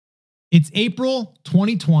It's April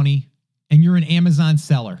 2020, and you're an Amazon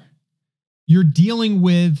seller. You're dealing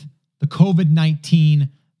with the COVID-19,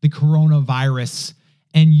 the coronavirus,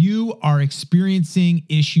 and you are experiencing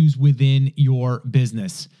issues within your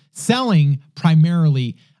business, selling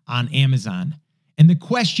primarily on Amazon. And the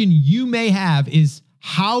question you may have is,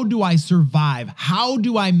 how do I survive? How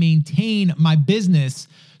do I maintain my business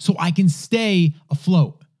so I can stay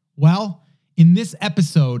afloat? Well, in this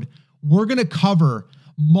episode, we're going to cover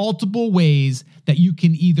multiple ways that you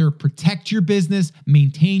can either protect your business,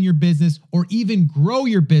 maintain your business, or even grow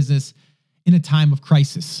your business in a time of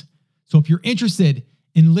crisis. So if you're interested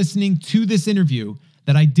in listening to this interview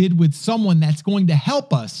that I did with someone that's going to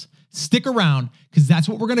help us, stick around because that's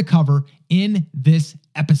what we're going to cover in this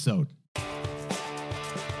episode.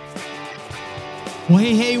 Well,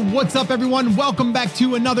 hey, what's up, everyone? Welcome back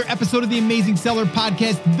to another episode of the Amazing Seller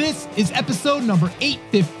Podcast. This is episode number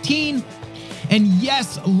 815. And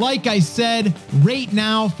yes, like I said, right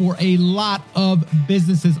now for a lot of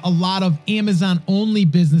businesses, a lot of Amazon-only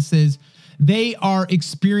businesses, they are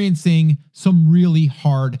experiencing some really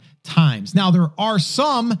hard times. Now, there are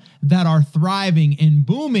some that are thriving and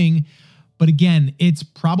booming, but again, it's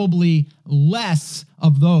probably less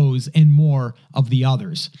of those and more of the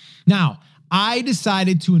others. Now, I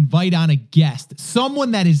decided to invite on a guest,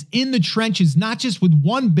 someone that is in the trenches, not just with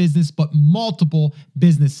one business, but multiple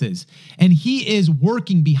businesses. And he is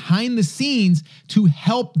working behind the scenes to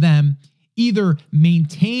help them either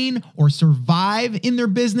maintain or survive in their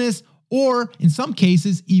business, or in some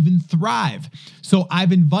cases, even thrive. So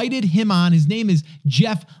I've invited him on. His name is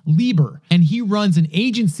Jeff Lieber, and he runs an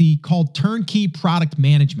agency called Turnkey Product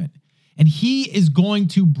Management. And he is going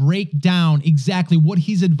to break down exactly what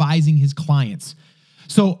he's advising his clients.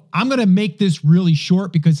 So I'm going to make this really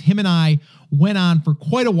short because him and I went on for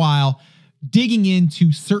quite a while digging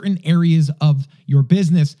into certain areas of your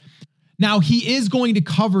business. Now, he is going to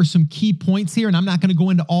cover some key points here, and I'm not going to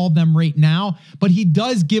go into all of them right now, but he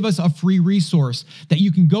does give us a free resource that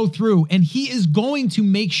you can go through, and he is going to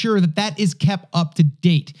make sure that that is kept up to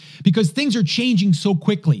date because things are changing so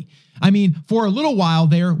quickly. I mean, for a little while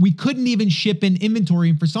there, we couldn't even ship in inventory.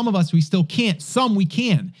 And for some of us, we still can't. Some we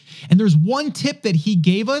can. And there's one tip that he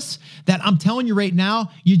gave us that I'm telling you right now,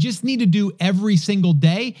 you just need to do every single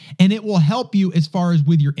day, and it will help you as far as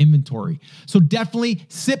with your inventory. So definitely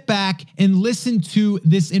sit back and listen to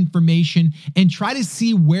this information and try to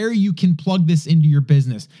see where you can plug this into your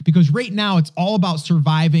business. Because right now it's all about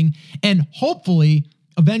surviving and hopefully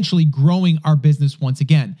eventually growing our business once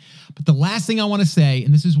again. But the last thing I want to say,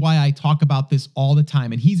 and this is why I talk about this all the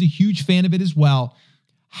time, and he's a huge fan of it as well,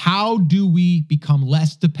 how do we become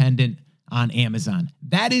less dependent on Amazon?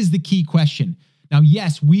 That is the key question. Now,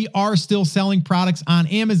 yes, we are still selling products on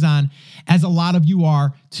Amazon, as a lot of you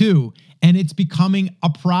are too, and it's becoming a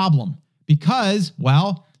problem because,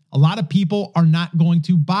 well, a lot of people are not going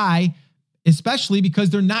to buy, especially because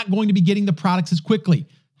they're not going to be getting the products as quickly.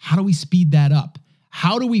 How do we speed that up?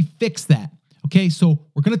 How do we fix that? Okay, so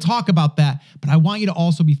we're going to talk about that, but I want you to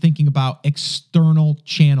also be thinking about external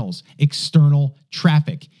channels, external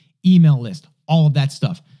traffic, email list, all of that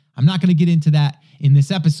stuff. I'm not going to get into that in this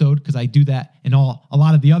episode because I do that in a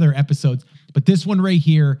lot of the other episodes, but this one right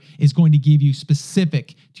here is going to give you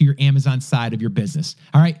specific to your Amazon side of your business.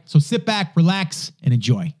 All right, so sit back, relax, and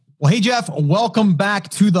enjoy. Well, hey, Jeff, welcome back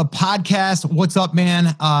to the podcast. What's up,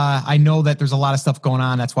 man? I know that there's a lot of stuff going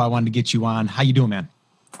on. That's why I wanted to get you on. How you doing, man?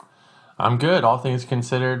 I'm good. All things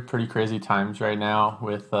considered, pretty crazy times right now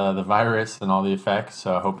with the virus and all the effects.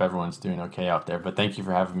 So I hope everyone's doing okay out there. But thank you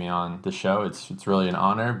for having me on the show. It's really an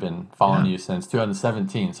honor. Been following you since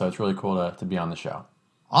 2017, so it's really cool to be on the show.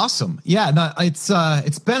 Awesome. Yeah, no,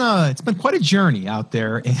 it's been quite a journey out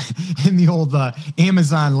there in the old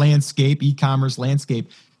Amazon landscape, e-commerce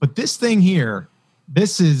landscape. But this thing here,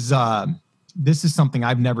 this is something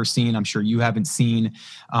I've never seen. I'm sure you haven't seen.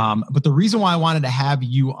 But the reason why I wanted to have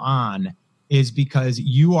you on is because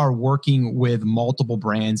you are working with multiple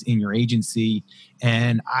brands in your agency.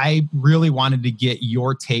 And I really wanted to get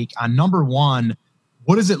your take on, number one,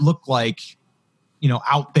 what does it look like,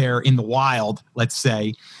 out there in the wild, let's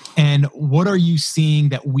say, and what are you seeing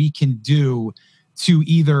that we can do to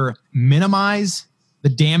either minimize the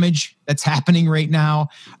damage that's happening right now,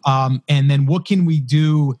 and then what can we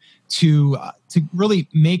do to really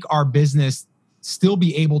make our business still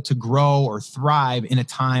be able to grow or thrive in a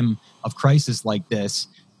time of crisis like this?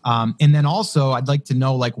 And then also, I'd like to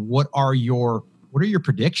know, like, what are your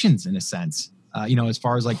predictions in a sense, as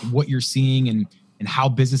far as like what you're seeing and and how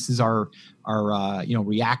businesses are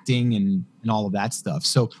reacting and all of that stuff.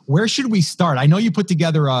 So where should we start? I know you put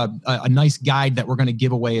together a nice guide that we're going to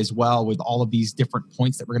give away as well with all of these different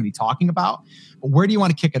points that we're going to be talking about. But where do you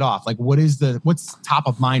want to kick it off? Like, what's top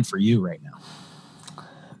of mind for you right now?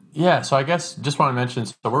 Yeah, so I guess just want to mention,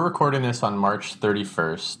 so we're recording this on March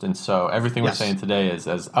 31st, and so everything we're saying today is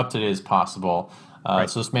as up to date as possible. Right.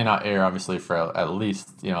 So this may not air, obviously, for at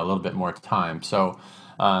least a little bit more time. So,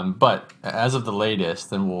 but as of the latest,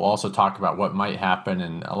 then we'll also talk about what might happen,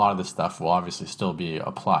 and a lot of this stuff will obviously still be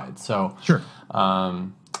applied. So, sure.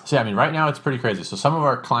 So, yeah, I mean, right now it's pretty crazy. So some of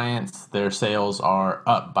our clients, their sales are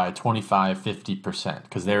up by 25, 50%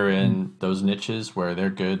 because they're in those niches where their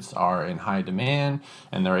goods are in high demand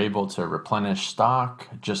and they're able to replenish stock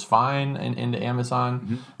just fine into Amazon.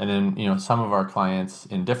 Mm-hmm. And then, some of our clients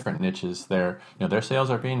in different niches, their sales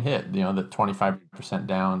are being hit, the 25%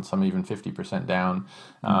 down, some even 50% down.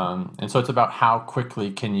 And so it's about how quickly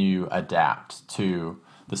can you adapt to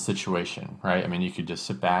the situation, right? I mean, you could just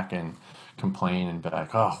sit back and complain and be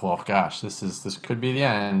like, oh, well, gosh, this could be the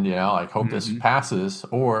end, hope this passes,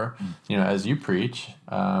 or, as you preach,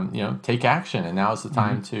 take action. And now's the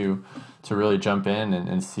time to really jump in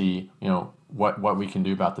and see, what we can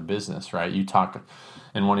do about the business, right? You talk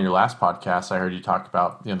in one of your last podcasts, I heard you talk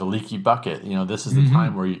about, the leaky bucket. This is the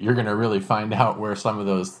time where you're going to really find out where some of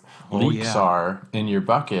those leaks are in your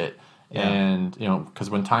bucket. Yeah. And, because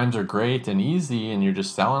when times are great and easy and you're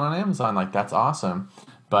just selling on Amazon, like, that's awesome.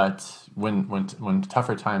 But when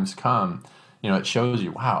tougher times come, it shows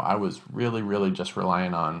you, wow, I was really, really just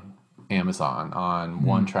relying on Amazon, on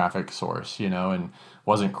one traffic source, and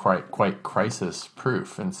wasn't quite crisis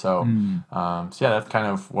proof. And so, that's kind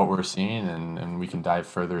of what we're seeing, and we can dive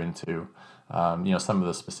further into, some of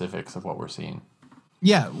the specifics of what we're seeing.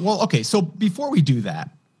 Yeah. Well, okay. So before we do that,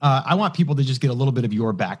 I want people to just get a little bit of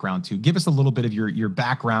your background too. Give us a little bit of your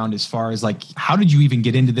background as far as like, how did you even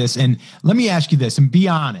get into this? And let me ask you this, and be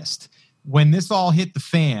honest, when this all hit the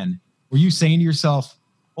fan, were you saying to yourself,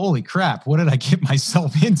 holy crap, what did I get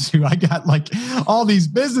myself into? I got like all these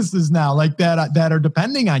businesses now like that are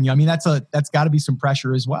depending on you. I mean, that's got to be some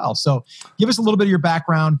pressure as well. So give us a little bit of your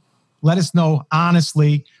background. Let us know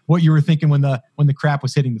honestly what you were thinking when the crap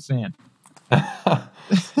was hitting the fan.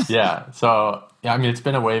 Yeah. So, I mean, it's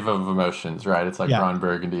been a wave of emotions, right? It's like Ron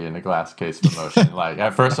Burgundy in a glass case of emotion. Like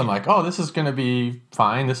at first I'm like, oh, this is going to be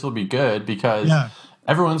fine. This will be good because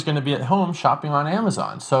everyone's going to be at home shopping on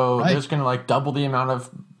Amazon. So there's going to like double the amount of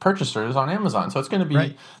purchasers on Amazon. So it's going to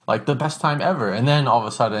be like the best time ever. And then all of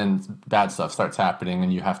a sudden bad stuff starts happening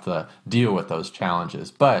and you have to deal with those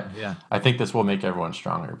challenges. But I think this will make everyone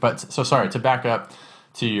stronger. But so sorry, to back up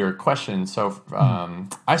to your question. So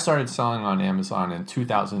I started selling on Amazon in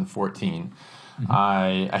 2014.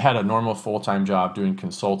 I had a normal full-time job doing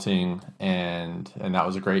consulting, and that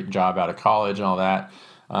was a great job out of college and all that.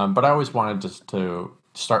 But I always wanted to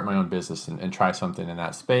start my own business and try something in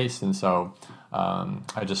that space. And so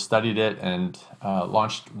I just studied it and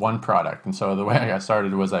launched one product. And so the way I got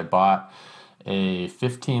started was I bought a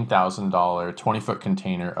 $15,000 20-foot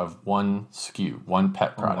container of one SKU, one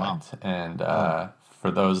pet product. Oh, wow. And for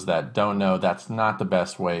those that don't know, that's not the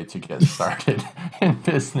best way to get started in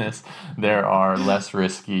business. There are less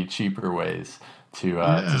risky, cheaper ways to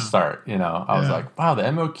start. I was like, wow, the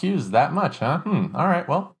MOQ is that much, huh? All right,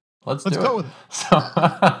 well, let's go with it. So,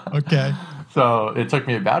 So it took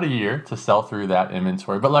me about a year to sell through that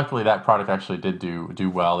inventory, but luckily that product actually did do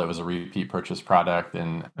well. It was a repeat purchase product,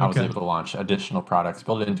 and I was able to launch additional products,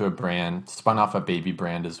 build it into a brand, spun off a baby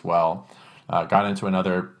brand as well, got into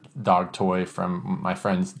another dog toy from my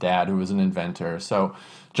friend's dad who was an inventor. So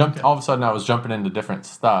all of a sudden I was jumping into different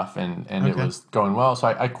stuff and it was going well. So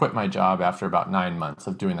I quit my job after about 9 months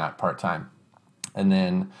of doing that part-time. And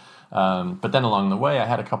then, but then along the way I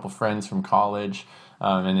had a couple friends from college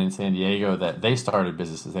and in San Diego that they started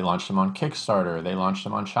businesses. They launched them on Kickstarter. They launched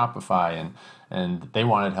them on Shopify, and they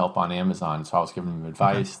wanted help on Amazon. So I was giving them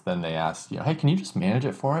advice. Then they asked, hey, can you just manage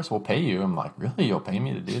it for us? We'll pay you. I'm like, really? You'll pay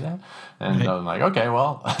me to do that? And I'm like, okay,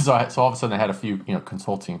 well, so all of a sudden I had a few,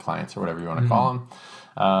 consulting clients or whatever you want to call them.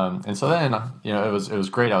 And so then, it was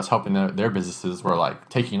great. I was helping their businesses were like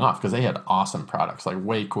taking off because they had awesome products, like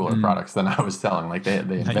way cooler products than I was selling. Like they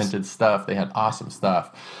invented stuff. They had awesome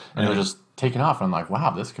stuff, and it was just taking off. And I'm like, wow,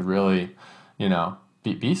 this could really,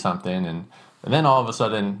 be something. And then all of a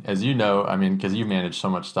sudden, as you know, I mean, because you manage so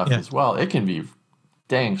much stuff as well, it can be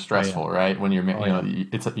dang stressful, right? When you're,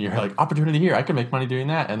 you're like, opportunity here, I can make money doing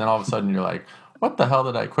that. And then all of a sudden you're like, what the hell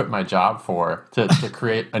did I quit my job for to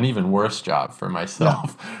create an even worse job for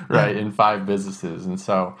myself, right? In 5 businesses. And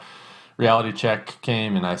so, reality check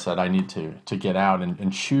came, and I said, I need to get out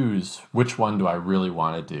and choose which one do I really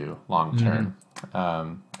want to do long term.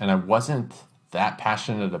 And I wasn't that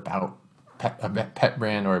passionate about a pet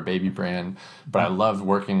brand or a baby brand, but I loved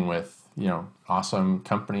working with, awesome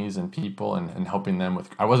companies and people and helping them with,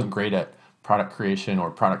 I wasn't great at product creation or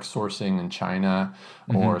product sourcing in China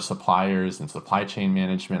or suppliers and supply chain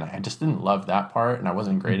management. I just didn't love that part, and I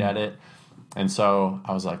wasn't great at it. And so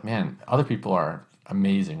I was like, man, other people are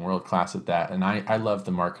amazing, world class at that. And I love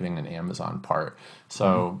the marketing and Amazon part.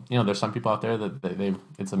 So, there's some people out there that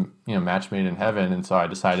it's a, match made in heaven. And so I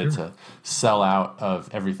decided to sell out of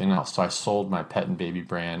everything else. So I sold my pet and baby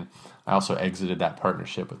brand. I also exited that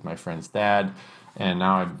partnership with my friend's dad. And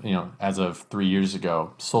now I'm, as of 3 years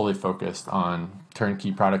ago, solely focused on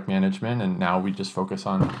turnkey product management. And now we just focus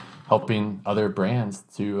on helping other brands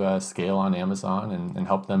to scale on Amazon and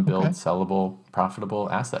help them build sellable, profitable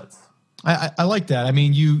assets. I like that. I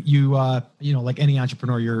mean, you like any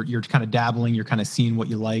entrepreneur, you're kind of dabbling, you're kind of seeing what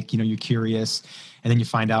you like, you're curious, and then you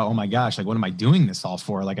find out, oh my gosh, like, what am I doing this all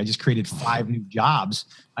for? Like, I just created 5 new jobs.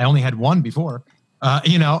 I only had 1 before,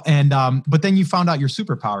 but then you found out your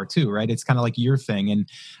superpower too, right? It's kind of like your thing.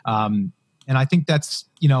 And I think that's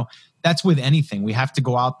with anything. We have to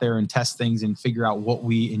go out there and test things and figure out what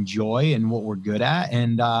we enjoy and what we're good at.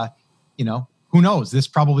 And, who knows? This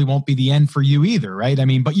probably won't be the end for you either, right? I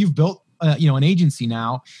mean, but you've built an agency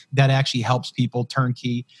now that actually helps people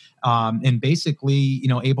turnkey and basically,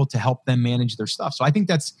 able to help them manage their stuff. So I think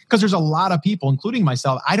that's because there's a lot of people, including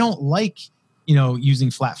myself, I don't like,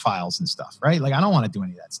 using flat files and stuff, right? Like, I don't want to do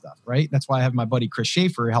any of that stuff, right? That's why I have my buddy Chris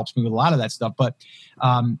Schaefer, who helps me with a lot of that stuff. But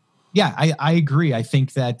I agree. I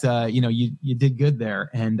think that, you did good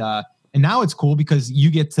there. And now it's cool because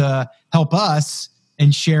you get to help us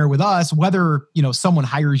and share with us, whether, someone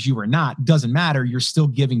hires you or not, doesn't matter. You're still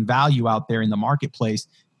giving value out there in the marketplace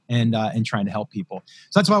and trying to help people.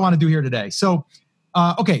 So that's what I want to do here today. So,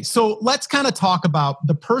 so let's kind of talk about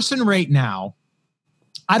the person right now.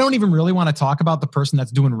 I don't even really want to talk about the person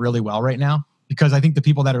that's doing really well right now, because I think the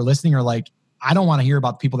people that are listening are like, I don't want to hear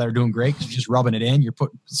about the people that are doing great because you're just rubbing it in. You're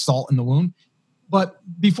putting salt in the wound. But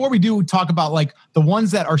before we do talk about like the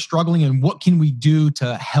ones that are struggling and what can we do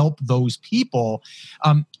to help those people,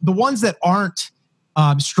 the ones that aren't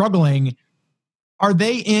struggling, are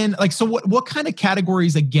they in like, so what kind of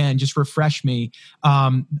categories, again, just refresh me,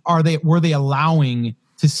 were they allowing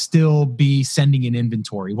to still be sending in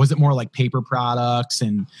inventory? Was it more like paper products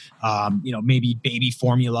and, maybe baby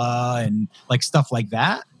formula and like stuff like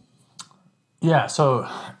that? Yeah, so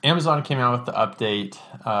Amazon came out with the update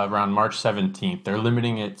around March 17th. They're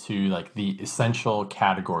limiting it to like the essential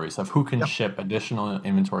categories of who can ship additional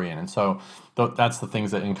inventory in. And so that's the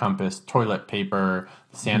things that encompass toilet paper,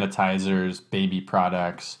 sanitizers, baby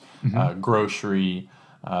products, grocery,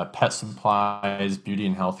 pet supplies, beauty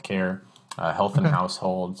and healthcare, health and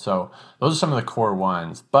household. So those are some of the core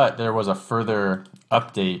ones. But there was a further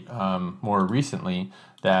update more recently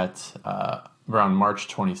that around March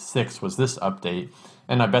 26th was this update,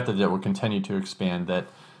 and I bet that it will continue to expand, that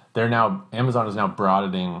Amazon is now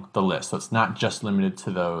broadening the list. So it's not just limited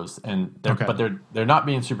to those, but they're not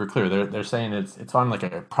being super clear. They're saying it's on like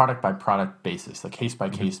a product by product basis, a case by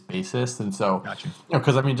case basis. And so,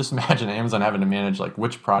 because I mean, just imagine Amazon having to manage like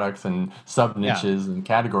which products and sub niches and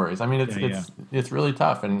categories. I mean, it's really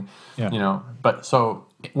tough. And but so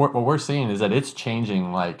what we're seeing is that it's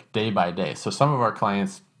changing like day by day. So some of our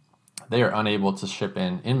clients, they are unable to ship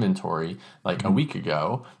in inventory like a week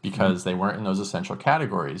ago because they weren't in those essential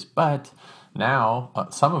categories. But now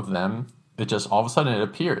some of them, it just all of a sudden it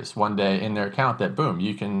appears one day in their account that boom,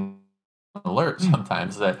 you can alert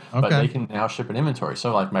sometimes that, but they can now ship an inventory.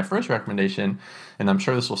 So like my first recommendation, and I'm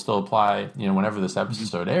sure this will still apply, whenever this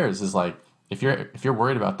episode airs, is like, if you're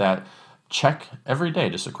worried about that, check every day,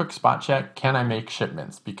 just a quick spot check. Can I make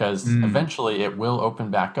shipments? Because eventually it will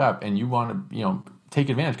open back up and you want to, take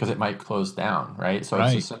advantage because it might close down, right? So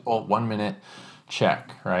it's a simple 1 minute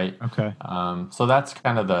check, right? Okay. So that's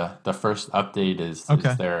kind of the first update is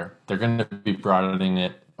they're going to be broadening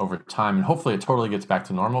it over time, and hopefully it totally gets back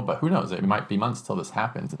to normal, but who knows? It might be months till this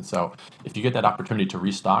happens. And so if you get that opportunity to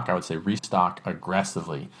restock, I would say restock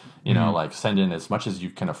aggressively, like send in as much as you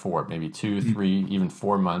can afford, maybe 2, 3, even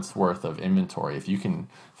 4 months worth of inventory. If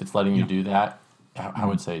it's letting you do that, I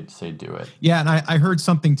would say do it. Yeah, and I heard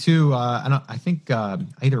something too. I think I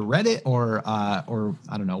either read it or I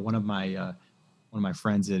don't know. One of my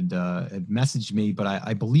friends had messaged me, but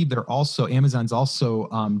I believe Amazon's also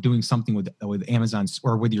doing something with Amazon's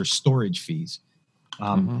or with your storage fees.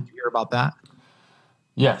 Did you hear about that?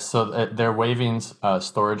 Yes, so they're waiving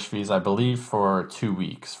storage fees, I believe, for 2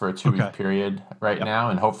 weeks, for a 2 week Okay. period right Yep. now,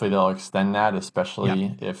 and hopefully they'll extend that, Yep.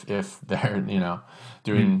 especially if they're Mm,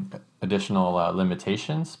 doing additional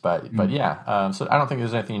limitations. But mm. yeah, so I don't think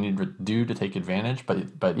there's anything you need to do to take advantage,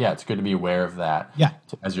 but yeah, it's good to be aware of that Yeah.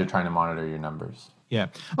 as you're trying to monitor your numbers. Yeah.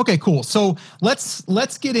 Okay, cool. So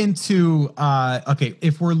let's get into okay,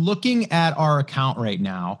 if we're looking at our account right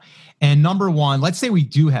now, and number one, let's say we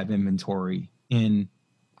do have inventory in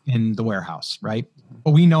the warehouse, right?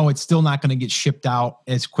 But we know it's still not going to get shipped out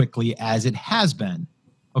as quickly as it has been.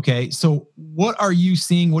 Okay. So what are you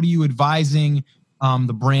seeing? What are you advising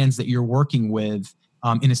the brands that you're working with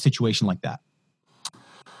in a situation like that?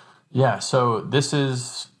 Yeah, so this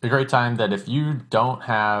is a great time that if you don't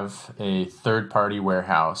have a third-party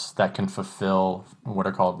warehouse that can fulfill what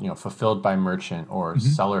are called, fulfilled by merchant or Hmm.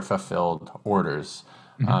 seller fulfilled orders,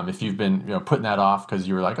 Hmm. if you've been, putting that off because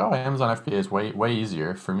you were like, oh, Amazon FBA is way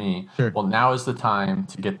easier for me. Sure. Well, now is the time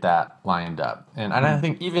to get that lined up. And I Mm-hmm.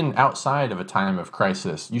 think even outside of a time of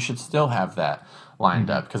crisis, you should still have that lined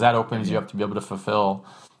Mm-hmm. up because that Yeah. opens you Yeah. up to be able to fulfill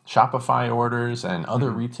Shopify orders and other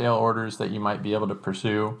Mm-hmm. retail orders that you might be able to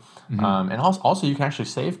pursue. Mm-hmm. And also, you can actually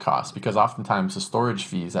save costs because oftentimes the storage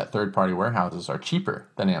fees at third-party warehouses are cheaper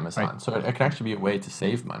than Right. Amazon. So it can actually be a way to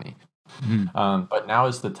save money. Mm-hmm. But now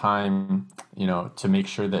is the time, to make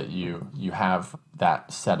sure that you have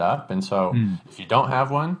that set up. And so if you don't have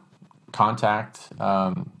one, contact,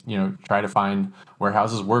 try to find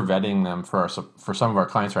warehouses. We're vetting them for some of our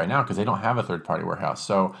clients right now because they don't have a third party warehouse.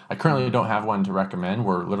 So I currently don't have one to recommend.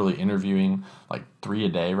 We're literally interviewing like 3 a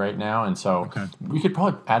day right now, and so Okay. we could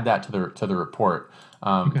probably add that to the report.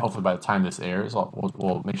 Okay. Hopefully by the time this airs,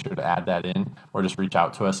 we'll make sure to add that in, or just reach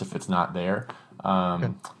out to us if it's not there. Okay.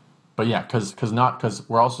 But yeah, because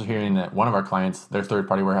we're also hearing that one of our clients, their third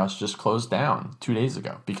party warehouse just closed down 2 days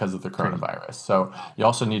ago because of the Crazy. coronavirus. So you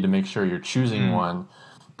also need to make sure you're choosing one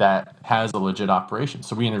that has a legit operation.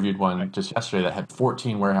 So we interviewed Right. one just yesterday that had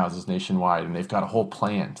 14 warehouses nationwide, and they've got a whole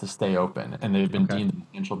plan to stay open, and they've been Okay. deemed an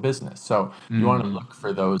essential business. So you want to Mm-hmm. look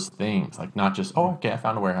for those things, like not just, oh, okay, I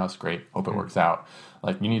found a warehouse, great, hope it works out.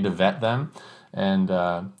 Like you need to vet them and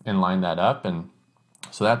line that up, and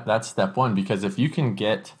so that's step one. Because if you can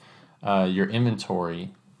get your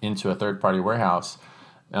inventory into a third party warehouse,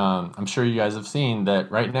 I'm sure you guys have seen that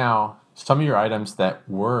right now, some of your items that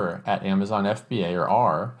were at Amazon FBA or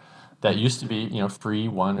are that used to be, free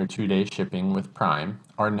 1 or 2 day shipping with Prime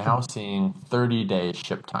are Sure. now seeing 30-day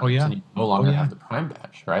ship Oh times, yeah. and you no Oh longer yeah. have the Prime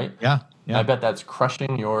badge, right? Yeah. And I Yeah. bet that's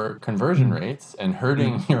crushing your conversion Mm-hmm. rates and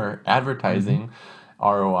hurting your Mm-hmm. advertising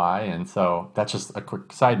ROI. And so that's just a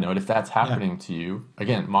quick side note. If that's Yeah. happening to you,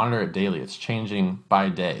 again, monitor it daily. It's changing by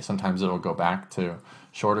day. Sometimes it'll go back to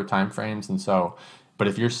shorter time frames. And so, but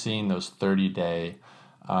if you're seeing those 30-day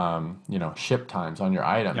ship times on your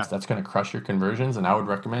items, Yeah. that's going to crush your conversions. And I would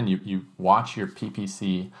recommend you watch your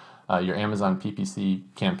PPC, your Amazon PPC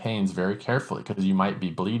campaigns very carefully because you might be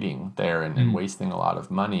bleeding there and Mm. wasting a lot of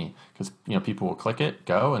money because people will click it,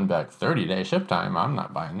 go, and be like 30-day ship time. I'm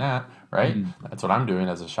not buying that, right? Mm. That's what I'm doing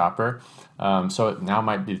as a shopper. So now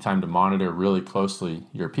might be the time to monitor really closely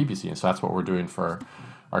your PPC, and so that's what we're doing for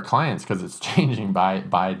our clients because it's changing by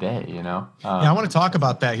day. Yeah, I want to talk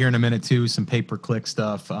about that here in a minute too. Some pay-per-click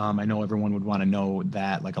stuff. I know everyone would want to know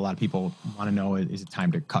that. Like a lot of people want to know: is it time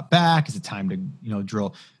to cut back? Is it time to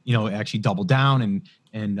drill? Actually double down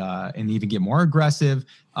and even get more aggressive.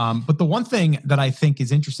 But the one thing that I think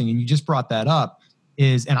is interesting, and you just brought that up,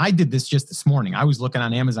 is, and I did this just this morning. I was looking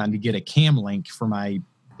on Amazon to get a cam link for my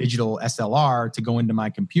digital SLR to go into my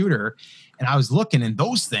computer. And I was looking, and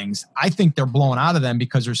those things, I think they're blowing out of them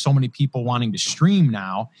because there's so many people wanting to stream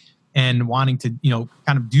now and wanting to,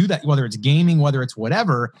 kind of do that, whether it's gaming, whether it's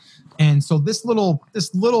whatever. And so this little,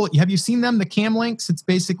 have you seen them, the cam links? It's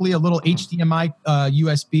basically a little HDMI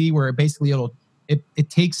USB where it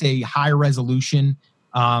takes a high resolution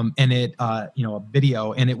and a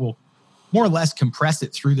video, and it will more or less compress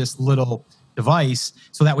it through this little device.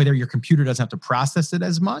 So that way your computer doesn't have to process it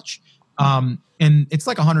as much. And it's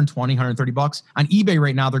like 120, 130 bucks on eBay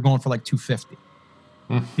right now. They're going for like 250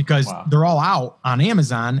 because Wow. they're all out on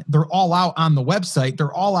Amazon. They're all out on the website.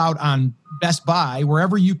 They're all out on Best Buy,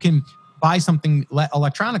 wherever you can buy something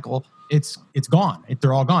electronical. It's gone.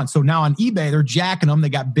 They're all gone. So now on eBay, they're jacking them. They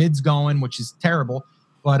got bids going, which is terrible.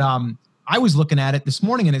 But I was looking at it this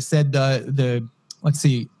morning and it said let's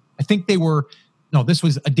see, I think this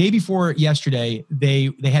was a day before yesterday.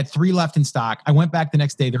 They had 3 left in stock. I went back the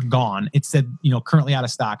next day. They're gone. It said, currently out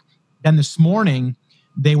of stock. Then this morning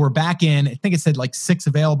they were back in, I think it said like 6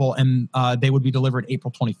 available, and they would be delivered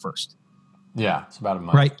April 21st. Yeah, it's about a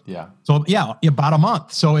month. Right. Yeah. So yeah, about a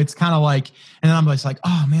month. So it's kind of like, and then I'm just like,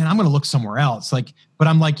 oh man, I'm going to look somewhere else. Like, but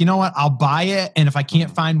I'm like, you know what? I'll buy it. And if I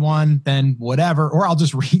can't find one, then whatever, or I'll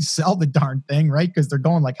just resell the darn thing. Right. Cause they're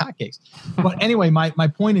going like hotcakes. But anyway, my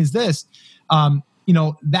point is this,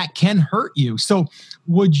 that can hurt you. So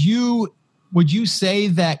would you say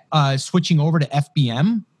that switching over to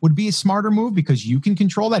FBM would be a smarter move because you can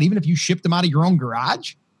control that even if you ship them out of your own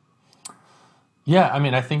garage? Yeah, I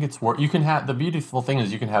mean, I think you can have, the beautiful thing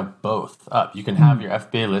is you can have both up. You can have your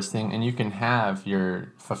FBA listing and you can have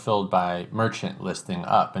your fulfilled by merchant listing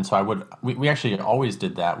up. And so we actually always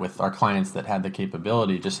did that with our clients that had the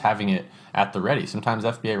capability, just having it at the ready. Sometimes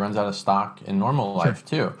FBA runs out of stock in normal life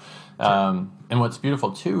too. And what's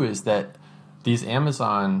beautiful too is that these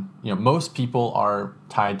Amazon, most people are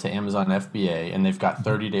tied to Amazon FBA and they've got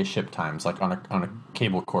 30-day ship times, like on a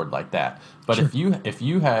cable cord like that. But if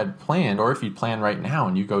you had planned, or if you plan right now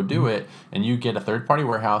and you go do it and you get a third-party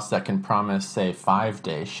warehouse that can promise, say,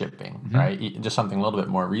 5-day shipping, right? Just something a little bit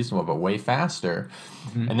more reasonable, but way faster.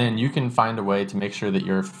 And then you can find a way to make sure that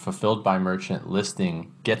your fulfilled by merchant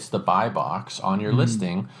listing gets the buy box on your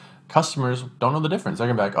listing. Customers don't know the difference. They're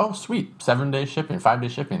going to be like, oh, sweet, 7-day shipping, 5-day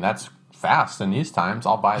shipping. That's fast in these times.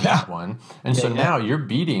 I'll buy that one. And so now you're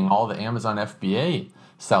beating all the Amazon FBA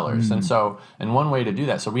sellers. And one way to do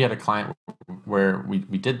that, so we had a client where we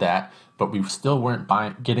did that, but we still weren't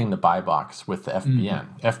getting the buy box with the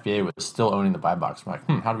FBM. FBA was still owning the buy box. I'm like,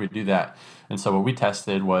 how do we do that? And so what we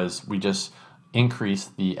tested was we just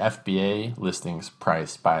increased the FBA listings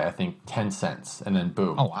price by, I think, 10 cents. And then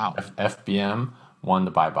boom. Oh, wow. FBM won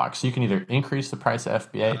the buy box. So you can either increase the price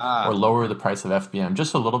of FBA or lower the price of FBM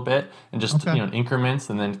just a little bit and just increments,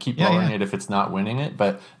 and then keep lowering it if it's not winning it.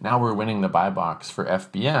 But now we're winning the buy box for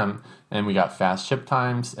FBM, and we got fast ship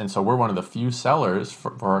times. And so we're one of the few sellers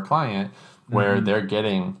for our client where they're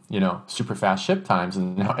getting, super fast ship times.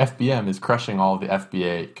 And now FBM is crushing all of the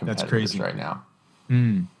FBA competitors right now.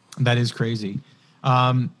 That is crazy.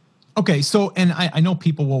 Okay. So, and I know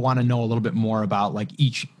people will want to know a little bit more about like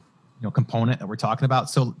each component that we're talking about.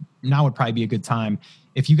 So now would probably be a good time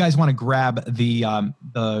if you guys want to grab the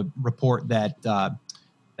report that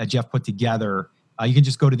Jeff put together. You can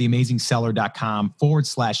just go to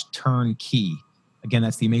theamazingseller.com/turnkey. Again,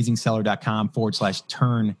 that's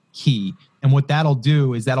theamazingseller.com/turnkey. And what that'll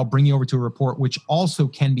do is that'll bring you over to a report, which also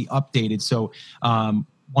can be updated. So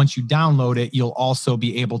once you download it, you'll also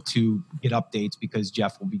be able to get updates because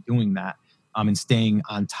Jeff will be doing that. And staying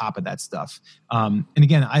on top of that stuff. And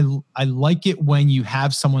again, I like it when you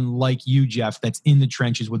have someone like you, Jeff, that's in the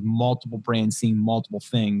trenches with multiple brands, seeing multiple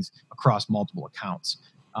things across multiple accounts.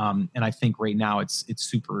 And I think right now it's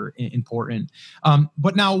super important.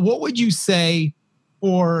 But now, what would you say,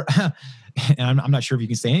 or and I'm not sure if you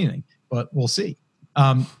can say anything, but we'll see.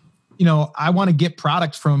 I want to get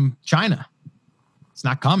product from China. It's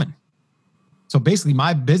not coming. So basically,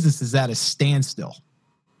 my business is at a standstill,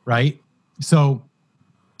 right? So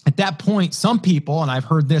at that point, some people, and I've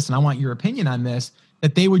heard this, and I want your opinion on this,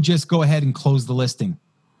 that they would just go ahead and close the listing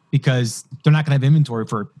because they're not going to have inventory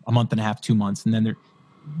for a month and a half, 2 months. And then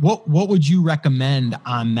what would you recommend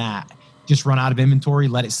on that? Just run out of inventory,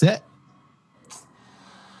 let it sit?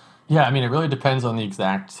 Yeah, I mean, it really depends on the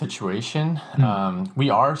exact situation. We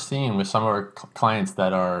are seeing with some of our clients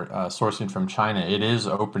that are sourcing from China, it is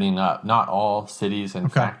opening up. Not all cities and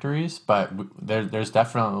factories, but there's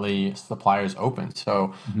definitely suppliers open.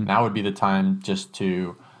 So now would be the time just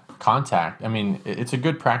to contact. I mean, it's a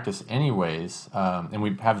good practice anyways, and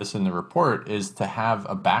we have this in the report, is to have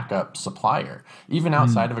a backup supplier, even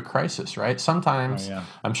outside of a crisis, right? Sometimes,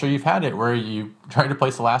 I'm sure you've had it where you try to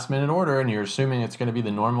place a last minute order and you're assuming it's going to be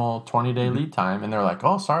the normal 20-day lead time, and they're like,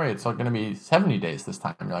 oh, sorry, it's going to be 70 days this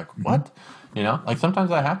time. You're like, what? Like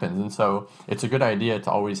sometimes that happens. And so it's a good idea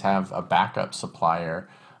to always have a backup supplier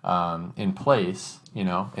in place,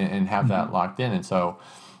 and have that locked in. And so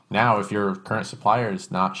now, if your current supplier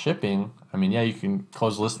is not shipping, I mean, you can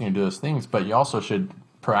close the listing and do those things, but you also should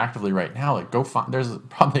proactively right now, go find, there's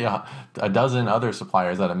probably a dozen other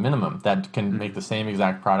suppliers at a minimum that can make the same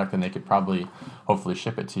exact product, and they could probably, hopefully,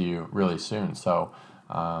 ship it to you really soon. So,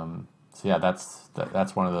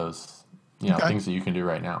 that's one of those, things that you can do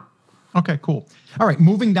right now. Okay, cool. All right,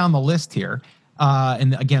 moving down the list here.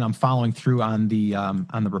 And again, I'm following through on the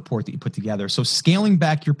report that you put together. So scaling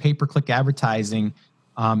back your pay-per-click advertising,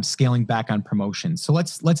 scaling back on promotions. So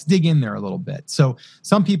let's dig in there a little bit. So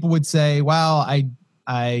some people would say, well,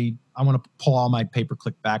 I want to pull all my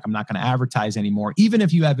pay-per-click back. I'm not going to advertise anymore. Even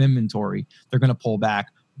if you have inventory, they're going to pull back.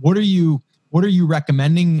 What are you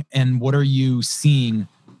recommending, and what are you seeing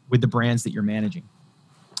with the brands that you're managing?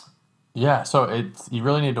 Yeah, so you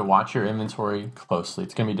really need to watch your inventory closely.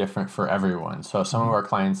 It's going to be different for everyone. So some of our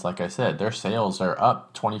clients, like I said, their sales are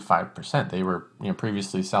up 25%. They were,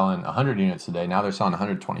 previously selling 100 units a day. Now they're selling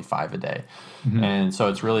 125 a day. Mm-hmm. And so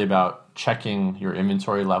it's really about checking your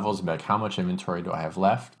inventory levels, like how much inventory do I have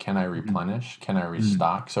left? Can I replenish? Can I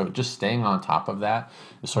restock? So just staying on top of that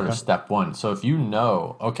is sort of step one. So if you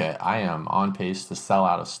know, okay, I am on pace to sell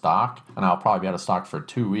out of stock, and I'll probably be out of stock for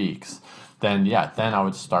 2 weeks, then I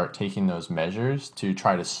would start taking those measures to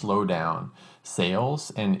try to slow down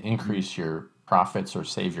sales and increase your profits or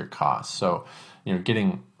save your costs. So,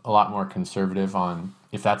 getting a lot more conservative on,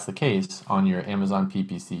 if that's the case, on your Amazon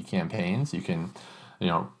PPC campaigns. You can,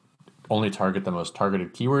 only target the most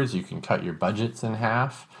targeted keywords. You can cut your budgets in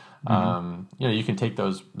half. You can take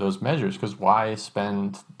those measures, because why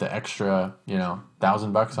spend the extra,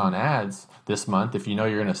 $1,000 on ads this month if you know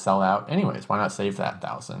you're going to sell out anyways? Why not save that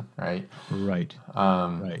 1,000, right? Right.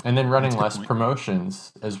 And then running less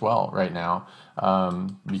promotions as well right now,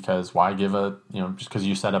 because why give just because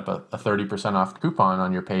you set up a 30% off coupon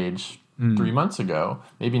on your page 3 months ago,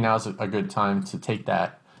 maybe now's a good time to take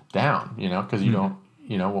that down, because you don't,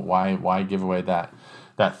 why give away that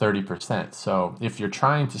 30%. So if you're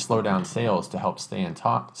trying to slow down sales to help stay in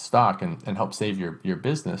stock and help save your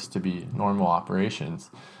business to be normal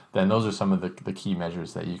operations, then those are some of the key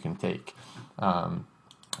measures that you can take. And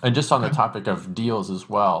just on the topic of deals as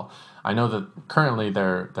well, I know that currently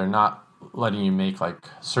they're not letting you make like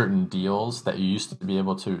certain deals that you used to be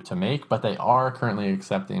able to make, but they are currently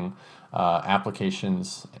accepting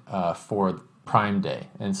applications for Prime Day.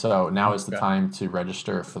 And so now is the time to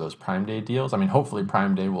register for those Prime Day deals. I mean, hopefully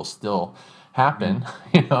Prime Day will still happen,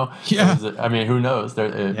 Yeah. I mean, who knows?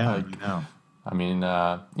 But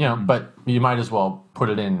you might as well put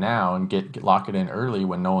it in now and lock it in early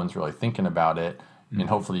when no one's really thinking about it. And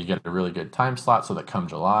hopefully you get a really good time slot so that come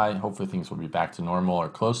July, hopefully things will be back to normal or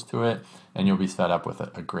close to it, and you'll be set up with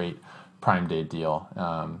a great Prime Day deal.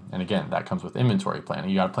 And again, that comes with inventory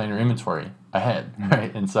planning. You got to plan your inventory ahead,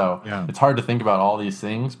 right? And so it's hard to think about all these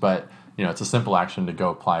things, but it's a simple action to go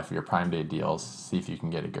apply for your Prime Day deals, see if you can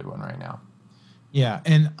get a good one right now. Yeah.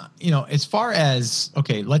 And, as far as,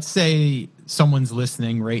 okay, let's say someone's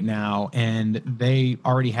listening right now and they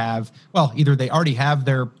already have, either they already have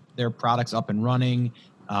their products up and running,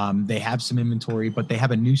 they have some inventory, but they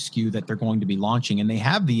have a new SKU that they're going to be launching and they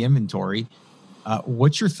have the inventory.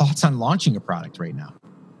 What's your thoughts on launching a product right now?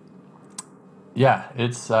 Yeah,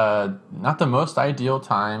 it's not the most ideal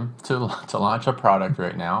time to launch a product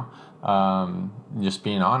right now. Just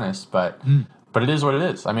being honest, but it is what it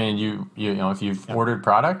is. I mean, you if you've ordered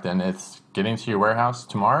product and it's getting to your warehouse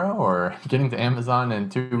tomorrow or getting to Amazon in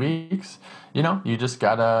 2 weeks, you just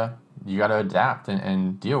gotta adapt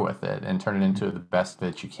and deal with it and turn it into the best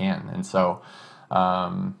that you can. And so.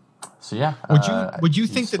 Would you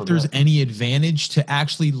think that there's any advantage to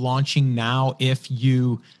actually launching now if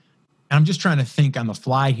you? I'm just trying to think on the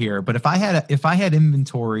fly here, but if I had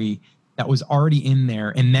inventory that was already in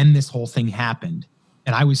there and then this whole thing happened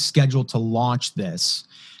and I was scheduled to launch this,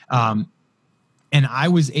 and I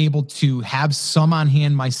was able to have some on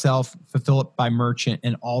hand myself, fulfill it by merchant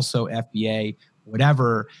and also FBA,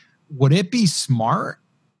 whatever, would it be smart?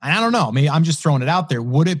 I don't know. Maybe I'm just throwing it out there.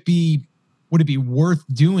 Would it be worth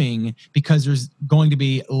doing because there's going to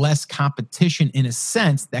be less competition in a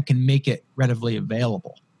sense that can make it readily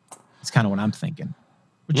available? It's kind of what I'm thinking.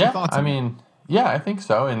 What's your thoughts on that? I think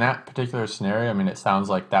so. In that particular scenario, I mean, it sounds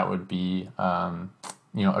like that would be, a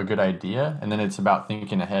good idea. And then it's about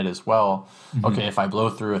thinking ahead as well. Okay, if I blow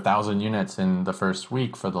through 1,000 units in the first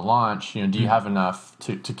week for the launch, do you have enough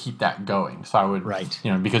to keep that going? So I would,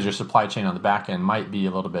 because your supply chain on the back end might be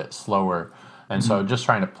a little bit slower. And so just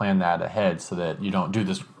trying to plan that ahead so that you don't do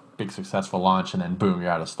this big successful launch and then boom, you're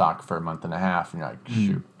out of stock for a month and a half. And you're like,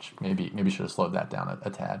 shoot, maybe should have slowed that down a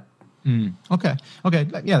tad. Okay.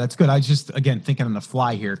 Yeah, that's good. I was just, again, thinking on the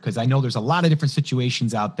fly here, because I know there's a lot of different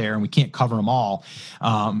situations out there and we can't cover them all.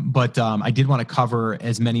 But I did want to cover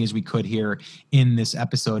as many as we could here in this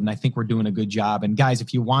episode. And I think we're doing a good job. And guys,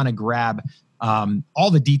 if you want to grab all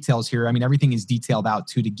the details here, I mean, everything is detailed out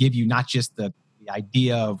too, to give you not just the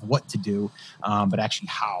idea of what to do, but actually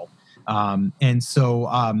how. And so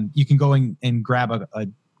you can go and grab a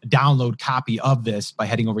download copy of this by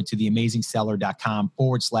heading over to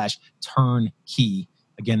theamazingseller.com/turnkey.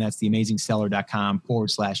 Again, that's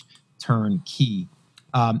theamazingseller.com/turnkey.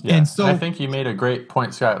 And so I think you made a great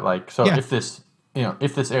point, Scott. If this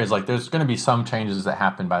if this airs, like there's going to be some changes that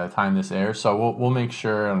happen by the time this airs. So we'll make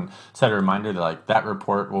sure and set a reminder that like that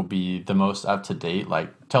report will be the most up to date. Like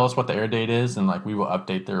tell us what the air date is, and like we will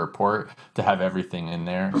update the report to have everything in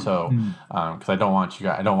there. So because I don't want you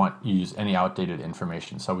to use any outdated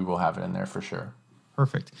information. So we will have it in there for sure.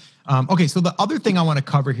 Perfect. Okay, so the other thing I want to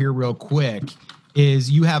cover here real quick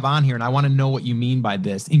is you have on here, and I want to know what you mean by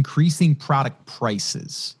this: increasing product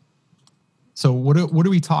prices. So what are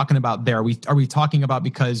we talking about there? Are we talking about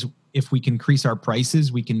because if we can increase our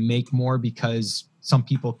prices, we can make more because some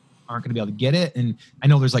people aren't going to be able to get it? And I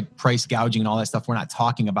know there's like price gouging and all that stuff. We're not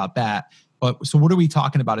talking about that. But so what are we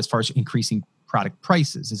talking about as far as increasing product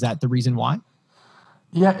prices? Is that the reason why?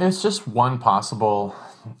 Yeah, it's just one possible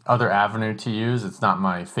other avenue to use. It's not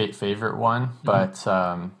my favorite one, but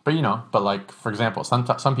like for example,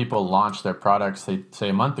 some people launch their products, say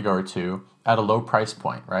a month ago or two, at a low price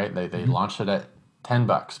point, right? They launched it at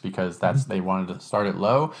 $10 because they wanted to start it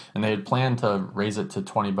low, and they had planned to raise it to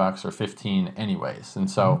 $20 or 15 anyways. And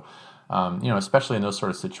so, especially in those sort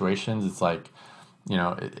of situations, it's like,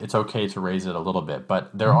 it's okay to raise it a little bit,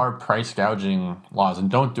 but there are price gouging laws,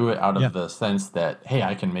 and don't do it out of the sense that, hey,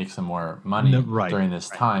 I can make some more money during this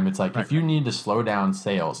time. It's like if you need to slow down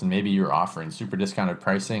sales, and maybe you're offering super discounted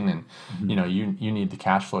pricing, and you need the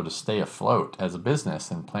cash flow to stay afloat as a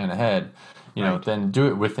business and plan ahead, then do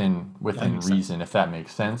it within reason, if that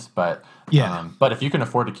makes sense. But but if you can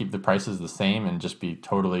afford to keep the prices the same and just be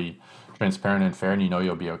totally transparent and fair, and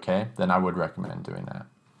you'll be okay, then I would recommend doing that.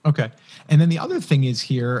 Okay. And then the other thing is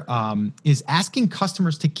here is asking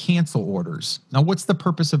customers to cancel orders. Now, what's the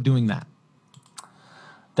purpose of doing that?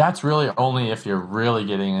 That's really only if you're really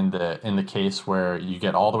getting in the case where you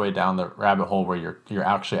get all the way down the rabbit hole where you're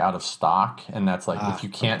actually out of stock, and that's like if you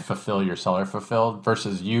can't fulfill your seller fulfilled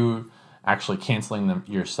versus you actually canceling them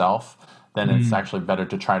yourself, then it's actually better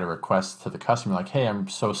to try to request to the customer, like, hey, I'm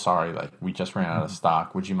so sorry, like we just ran out of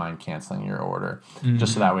stock. Would you mind canceling your order?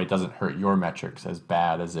 Just so that way it doesn't hurt your metrics as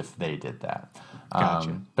bad as if they did that.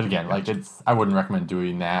 Gotcha. But again, like I wouldn't recommend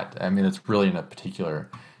doing that. I mean, it's really in a particular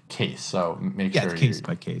case. So make sure it's case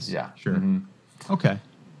by case. Yeah. Sure. Okay.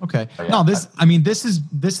 Yeah, no, this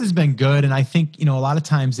has been good. And I think, a lot of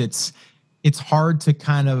times it's hard to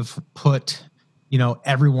kind of put,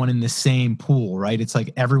 everyone in the same pool, right? It's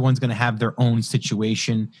like everyone's going to have their own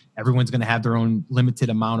situation. Everyone's going to have their own limited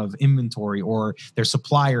amount of inventory, or their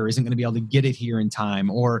supplier isn't going to be able to get it here in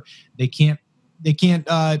time, or they can't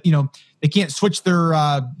switch their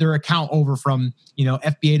account over from,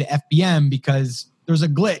 FBA to FBM because there's a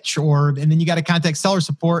glitch, and then you got to contact seller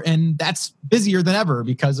support, and that's busier than ever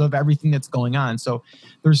because of everything that's going on. So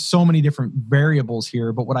there's so many different variables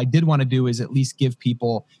here. But what I did want to do is at least give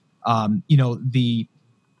people, not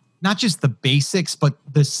just the basics, but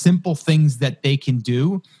the simple things that they can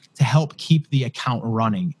do to help keep the account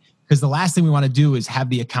running. Because the last thing we want to do is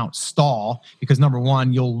have the account stall, because number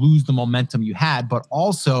one, you'll lose the momentum you had, but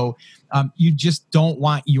also you just don't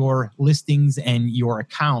want your listings and your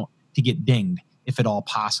account to get dinged if at all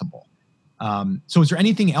possible. So is there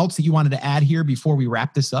anything else that you wanted to add here before we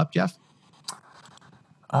wrap this up, Jeff?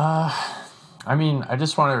 I mean, I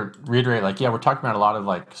just want to reiterate, we're talking about a lot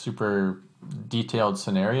of super detailed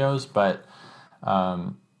scenarios, but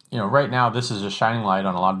right now this is just shining light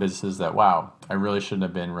on a lot of businesses that, wow, I really shouldn't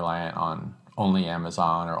have been reliant on only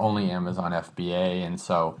Amazon or only Amazon FBA. And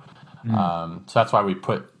so, so that's why we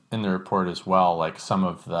put in the report as well, some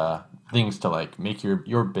of the things to make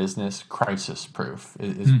your business crisis proof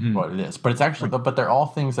is what it is. But it's actually, but they're all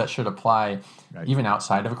things that should apply even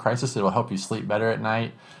outside of a crisis. It will help you sleep better at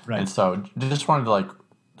night. And so just wanted to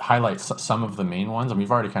highlight some of the main ones, and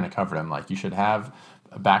we've already kind of covered them. You should have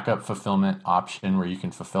a backup fulfillment option where you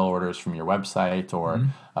can fulfill orders from your website, or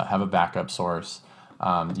have a backup source.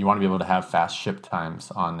 You want to be able to have fast ship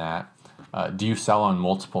times on that. Do you sell on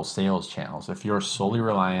multiple sales channels? If you're solely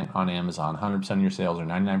reliant on Amazon, 100% of your sales or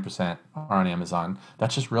 99% are on Amazon,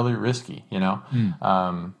 that's just really risky,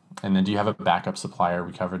 And then do you have a backup supplier?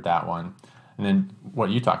 We covered that one. And then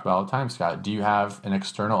what you talk about all the time, Scott, do you have an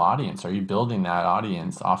external audience? Are you building that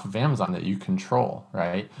audience off of Amazon that you control,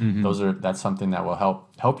 right? That's something that will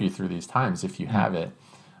help you through these times if you have it.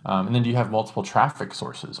 And then do you have multiple traffic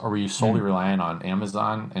sources, or were you solely reliant on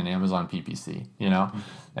Amazon and Amazon PPC,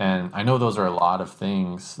 And I know those are a lot of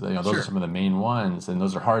things, those are some of the main ones, and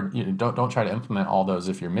those are hard. Don't try to implement all those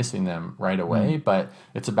if you're missing them right away, but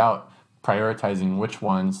it's about prioritizing which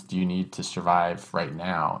ones do you need to survive right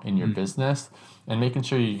now in your business, and making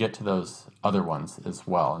sure you get to those other ones as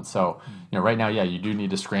well. And so, right now, you do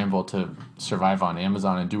need to scramble to survive on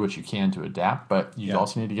Amazon and do what you can to adapt, but you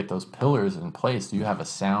also need to get those pillars in place. You have a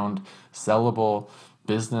sound, sellable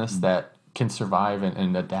business that can survive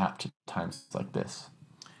and adapt to times like this.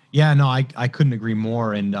 Yeah, no, I couldn't agree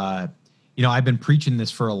more. And, I've been preaching this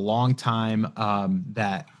for a long time,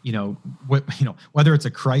 that, whether it's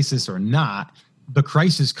a crisis or not, the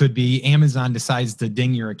crisis could be Amazon decides to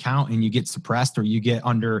ding your account and you get suppressed or you get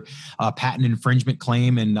under a patent infringement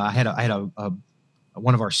claim. And I had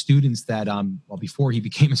one of our students that, before he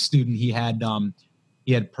became a student, he had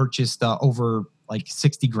purchased over like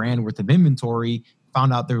 60 grand worth of inventory,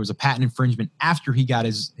 found out there was a patent infringement after he got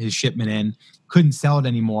his shipment in, couldn't sell it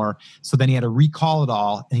anymore. So then he had to recall it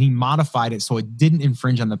all and he modified it so it didn't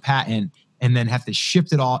infringe on the patent, and then have to ship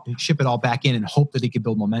it all back in and hope that he could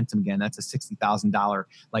build momentum again. That's a $60,000,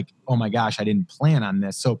 like, oh my gosh, I didn't plan on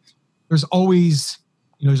this. So there's always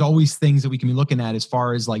things that we can be looking at as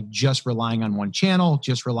far as like just relying on one channel,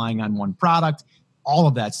 just relying on one product, all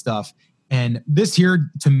of that stuff. And this here,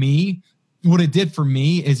 to me, what it did for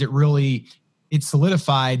me is it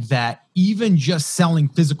solidified that even just selling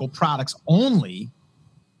physical products only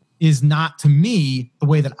is not, to me, the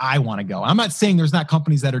way that I want to go. I'm not saying there's not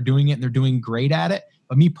companies that are doing it and they're doing great at it,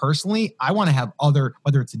 but me personally, I want to have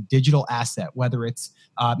whether it's a digital asset, whether it's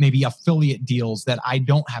maybe affiliate deals that I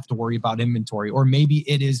don't have to worry about inventory, or maybe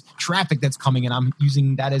it is traffic that's coming and I'm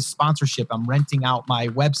using that as sponsorship. I'm renting out my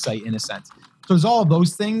website in a sense. So there's all of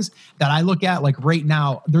those things that I look at. Like right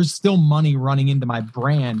now, there's still money running into my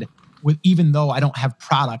brand even though I don't have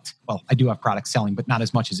product. Well, I do have product selling, but not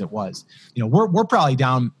as much as it was. We're probably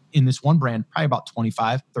down in this one brand, probably about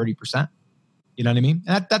 25, 30%. You know what I mean?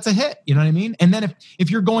 And that's a hit. You know what I mean? And then if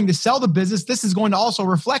you're going to sell the business, this is going to also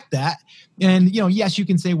reflect that. And, yes, you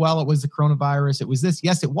can say, well, it was the coronavirus. It was this.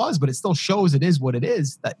 Yes, it was, but it still shows it is what it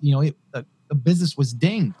is, that, the business was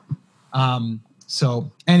dinged.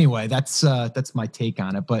 So anyway, that's my take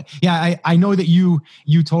on it. But yeah, I know that you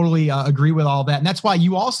totally agree with all that, and that's why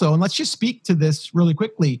you also. And let's just speak to this really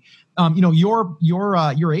quickly.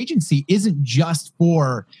 Your agency isn't just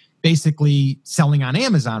for basically selling on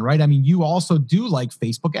Amazon, right? I mean, you also do like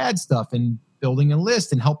Facebook ad stuff and building a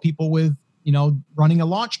list and help people with running a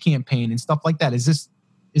launch campaign and stuff like that. Is this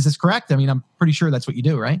correct? I mean, I'm pretty sure that's what you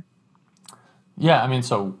do, right? Yeah, I mean,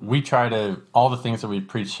 so we try to, all the things that we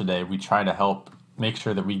preach today, we try to help make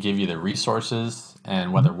sure that we give you the resources,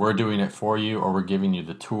 and whether we're doing it for you or we're giving you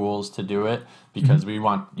the tools to do it, because we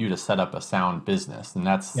want you to set up a sound business, and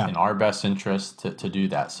that's in our best interest to do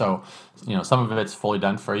that. So, some of it's fully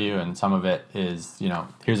done for you, and some of it is,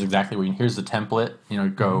 here's exactly here's the template,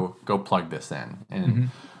 go plug this in.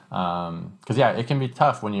 And because it can be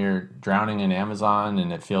tough when you're drowning in Amazon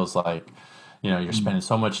and it feels like you're spending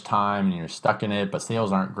so much time and you're stuck in it, but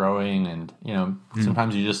sales aren't growing. And,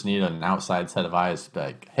 sometimes you just need an outside set of eyes to be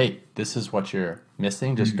like, hey, this is what you're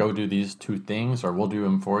missing. Just go do these two things, or we'll do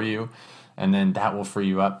them for you. And then that will free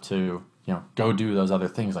you up to, go do those other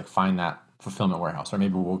things, like find that fulfillment warehouse, or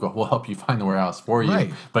maybe we'll help you find the warehouse for you.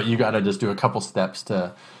 Right. But you got to just do a couple steps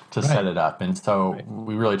to set it up. And so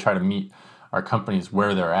we really try to meet our companies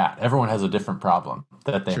where they're at. Everyone has a different problem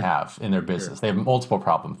that they have in their business. They have multiple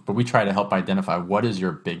problems, but we try to help identify what is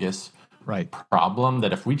your biggest problem,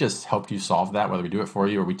 that if we just help you solve that, whether we do it for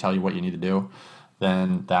you or we tell you what you need to do,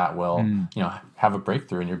 then that will have a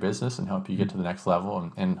breakthrough in your business and help you get to the next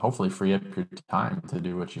level, and hopefully free up your time to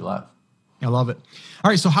do what you love. I love it. All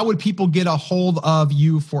right. So how would people get a hold of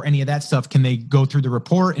you for any of that stuff? Can they go through the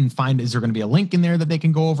report and find, is there going to be a link in there that they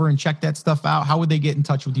can go over and check that stuff out? How would they get in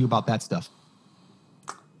touch with you about that stuff?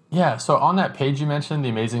 Yeah, so on that page you mentioned,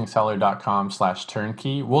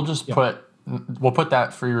 theamazingseller.com/turnkey, we'll just we'll put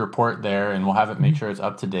that free report there, and we'll have it make sure it's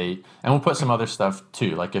up to date. And we'll put some other stuff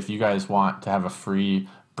too. Like if you guys want to have a free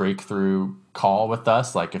breakthrough call with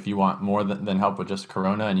us, like if you want more than help with just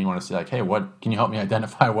Corona and you want to see like, hey, what can you help me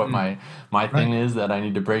identify what my thing is that I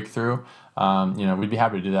need to break through? We'd be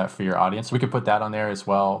happy to do that for your audience. We could put that on there as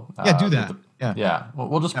well. Yeah, do that.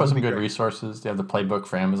 We'll just put some good resources. You have the Playbook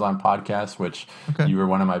for Amazon podcast, which you were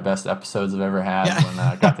one of my best episodes I've ever had when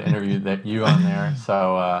I got to interview you on there.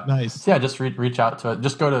 So nice. So just reach out to it.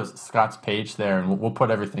 Just go to Scott's page there, and we'll put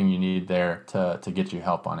everything you need there to get you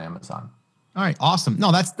help on Amazon. All right. Awesome.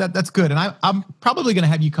 No, that's good. And I'm probably going to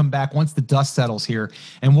have you come back once the dust settles here.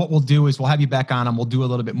 And what we'll do is we'll have you back on and we'll do a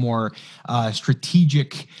little bit more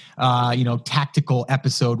strategic, tactical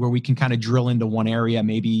episode where we can kind of drill into one area,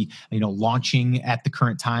 maybe, launching at the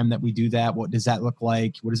current time that we do that. What does that look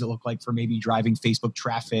like? What does it look like for maybe driving Facebook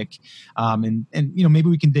traffic? And maybe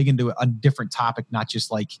we can dig into a different topic, not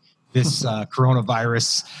just like this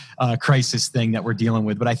coronavirus crisis thing that we're dealing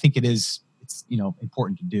with. But I think it's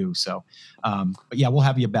important to do. So, but yeah, we'll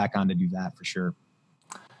have you back on to do that for sure.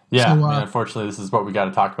 Yeah, I mean, unfortunately, this is what we got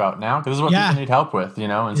to talk about now because this is what people need help with,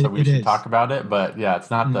 and so we should talk about it. But yeah,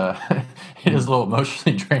 it's not it is a little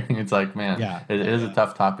emotionally draining. It's like, man, it is a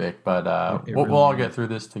tough topic, but we'll all get through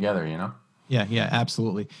this together, Yeah,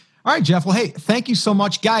 absolutely. All right, Jeff. Well, hey, thank you so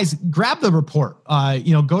much. Guys, grab the report.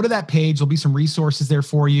 Go to that page. There'll be some resources there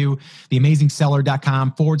for you,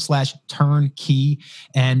 theamazingseller.com/turnkey.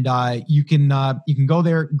 And you can go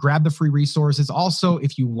there, grab the free resources. Also,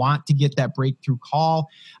 if you want to get that breakthrough call,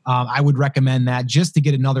 I would recommend that just to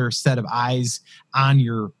get another set of eyes on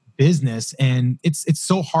your business. And it's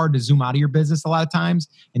so hard to zoom out of your business a lot of times,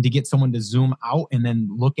 and to get someone to zoom out and then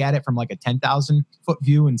look at it from like a 10,000 foot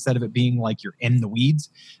view instead of it being like you're in the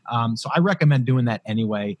weeds. So I recommend doing that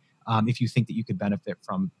anyway, if you think that you could benefit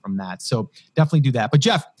from that. So definitely do that. But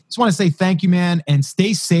Jeff, just want to say thank you, man, and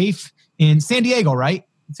stay safe in San Diego, right?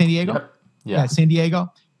 San Diego? Yep. Yeah, San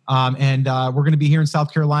Diego. And we're going to be here in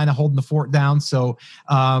South Carolina holding the fort down. So,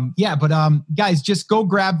 guys, just go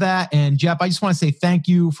grab that. And Jeff, I just want to say thank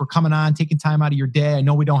you for coming on, taking time out of your day. I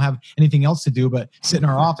know we don't have anything else to do but sit in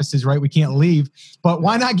our offices, right? We can't leave. But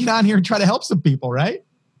why not get on here and try to help some people, right?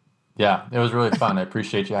 Yeah, it was really fun. I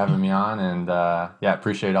appreciate you having me on. And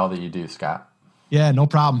appreciate all that you do, Scott. Yeah, no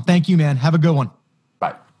problem. Thank you, man. Have a good one.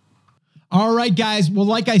 Bye. All right, guys. Well,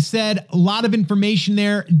 like I said, a lot of information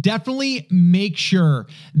there. Definitely make sure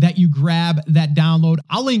that you grab that download.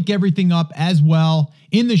 I'll link everything up as well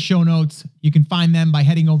in the show notes. You can find them by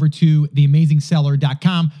heading over to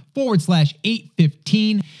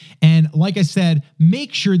theamazingseller.com/815. And like I said,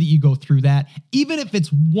 make sure that you go through that, even if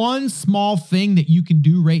it's one small thing that you can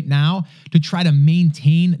do right now to try to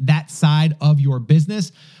maintain that side of your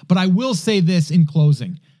business. But I will say this in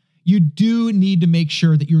closing. You do need to make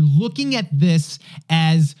sure that you're looking at this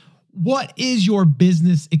as what is your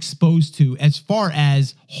business exposed to as far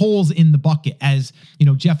as holes in the bucket, as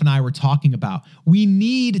Jeff and I were talking about. We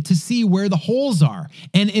need to see where the holes are.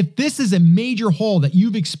 And if this is a major hole that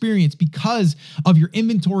you've experienced because of your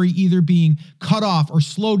inventory either being cut off or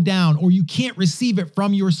slowed down, or you can't receive it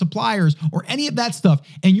from your suppliers or any of that stuff,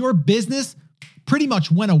 and your business pretty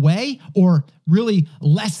much went away or really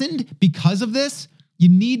lessened because of this, you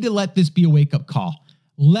need to let this be a wake-up call.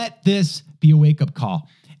 Let this be a wake-up call.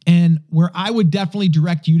 And where I would definitely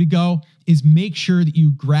direct you to go is make sure that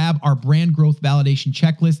you grab our brand growth validation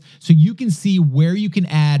checklist so you can see where you can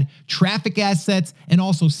add traffic assets and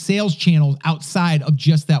also sales channels outside of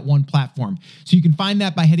just that one platform. So you can find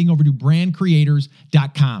that by heading over to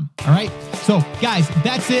brandcreators.com. All right. So guys,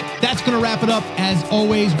 that's it. That's going to wrap it up. As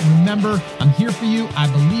always, remember, I'm here for you. I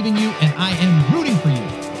believe in you, and I am rooting for you.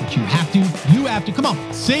 But you have to, come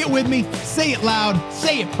on, say it with me, say it loud,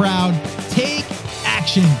 say it proud, take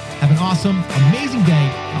action. Have an awesome, amazing day.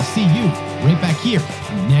 I'll see you right back here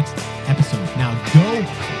in the next episode. Now go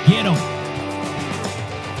get them.